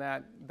is when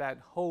that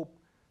hope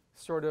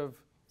sort of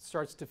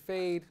starts to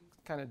fade,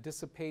 kind of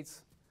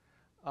dissipates.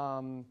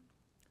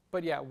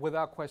 But yeah,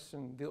 without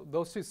question,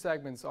 those two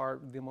segments are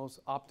the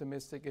most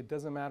optimistic. It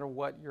doesn't matter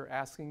what you're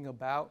asking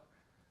about.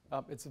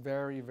 It's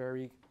very,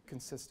 very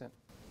consistent.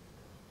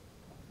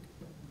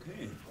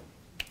 Okay.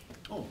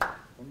 Oh,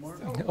 one more?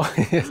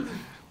 So,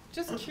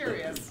 just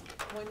curious,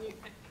 when you,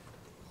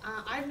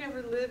 I've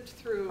never lived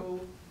through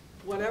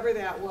whatever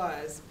that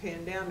was,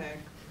 pandemic,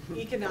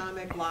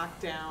 economic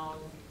lockdown,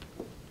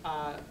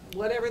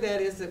 whatever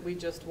that is that we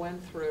just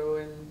went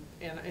through,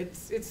 and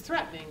it's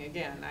threatening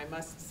again, I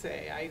must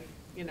say.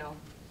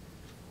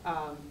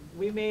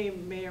 We may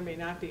or may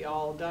not be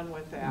all done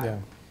with that.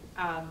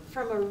 Yeah.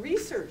 From a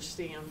research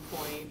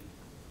standpoint,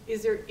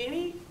 is there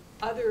any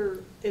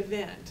other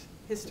event,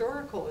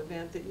 historical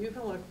event, that you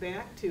can look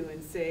back to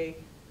and say,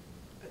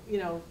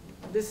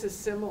 this is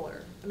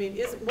similar? I mean,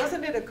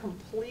 wasn't it a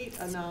complete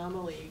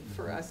anomaly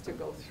for us to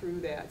go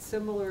through that,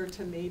 similar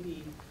to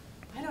maybe,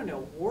 I don't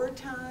know,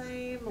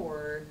 wartime,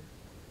 or,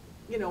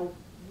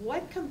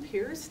 what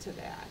compares to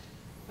that,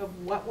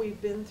 of what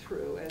we've been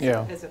through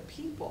as a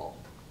people?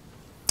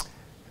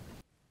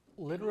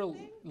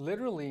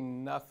 Literally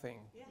nothing.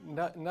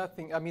 Yeah.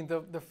 Nothing. I mean,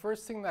 the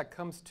first thing that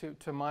comes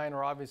to mind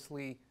are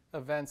obviously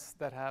events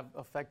that have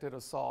affected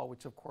us all,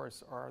 which of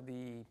course are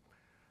the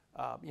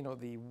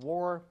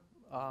war,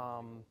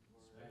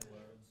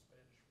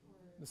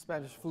 the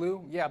Spanish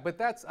flu. Yeah, but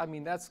that's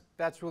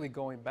really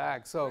going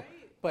back. So, right.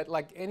 But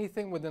like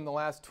anything within the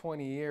last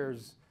 20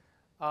 years,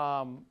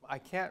 I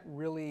can't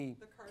really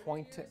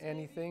point to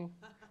anything.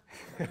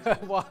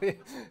 Well,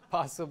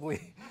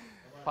 possibly.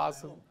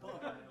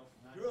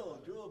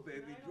 Drill,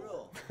 baby,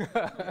 drill.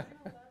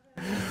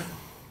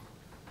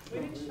 We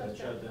didn't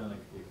shut down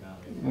the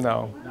economy.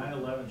 No.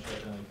 9/11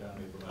 shut down the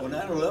economy. Oh,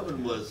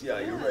 9/11 was, yeah,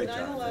 you're right,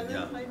 Jonathan.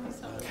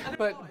 Yeah.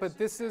 But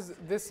this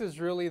is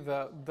really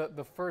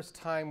the first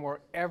time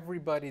where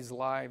everybody's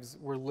lives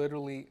were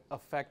literally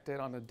affected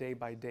on a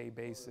day-by-day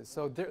basis.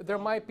 So there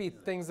might be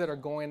things that are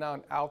going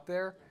on out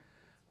there,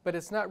 but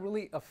it's not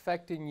really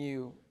affecting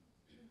you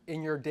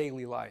in your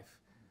daily life.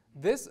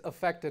 This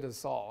affected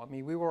us all. I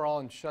mean, we were all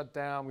in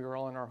shutdown. We were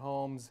all in our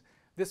homes.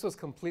 This was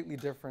completely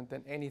different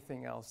than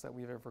anything else that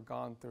we've ever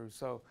gone through.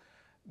 So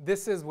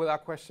this is,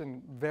 without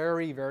question,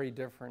 very, very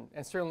different,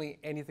 and certainly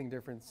anything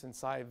different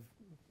since I've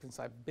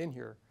been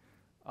here.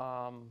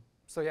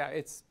 So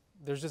yeah,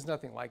 there's just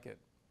nothing like it.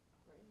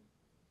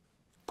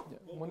 Yeah.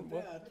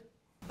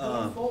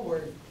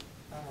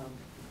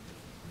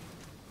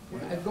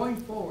 Going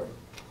forward,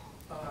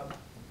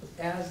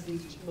 as the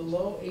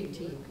below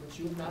 18, which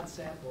you have not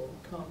sampled,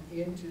 come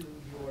into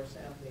your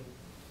sampling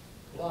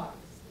block,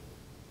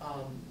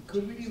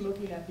 could we be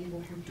looking at people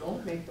who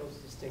don't make those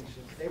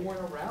distinctions? They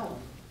weren't around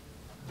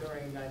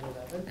during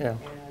 9/11, Yeah.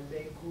 and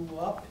they grew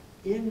up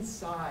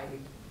inside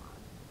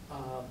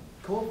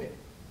COVID.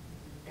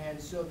 And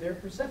so their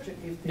perception,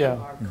 if they Yeah.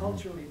 are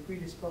culturally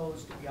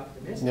predisposed to be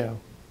optimistic, Yeah.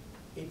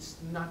 it's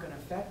not going to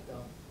affect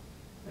them.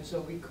 And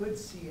so we could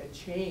see a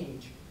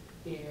change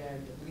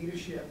in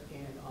leadership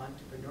and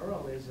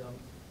entrepreneurialism,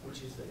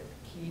 which is the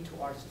key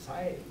to our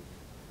society.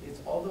 It's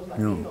all those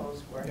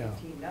Latinos who are Yeah.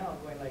 18 now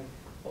going like,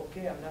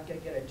 okay, I'm not going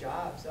to get a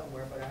job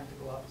somewhere, but I have to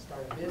go out and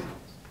start a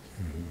business.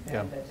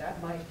 Yeah. And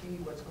that might be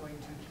what's going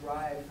to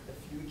drive the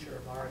future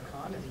of our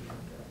economy,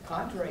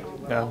 contrary to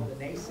what Yeah. all the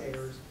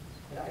naysayers,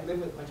 and I live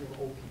with a bunch of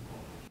old people.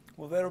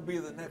 Well, that'll be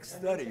the next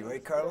study,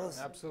 right, Carlos?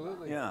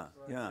 Absolutely. Yeah,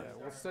 yeah.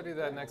 We'll study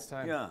that next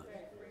time. Yeah.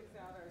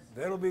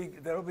 That'll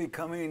be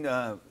coming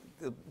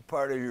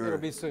part of your It'll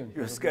be soon.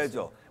 your It'll be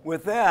schedule.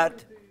 With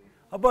that,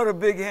 how about a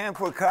big hand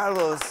for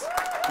Carlos?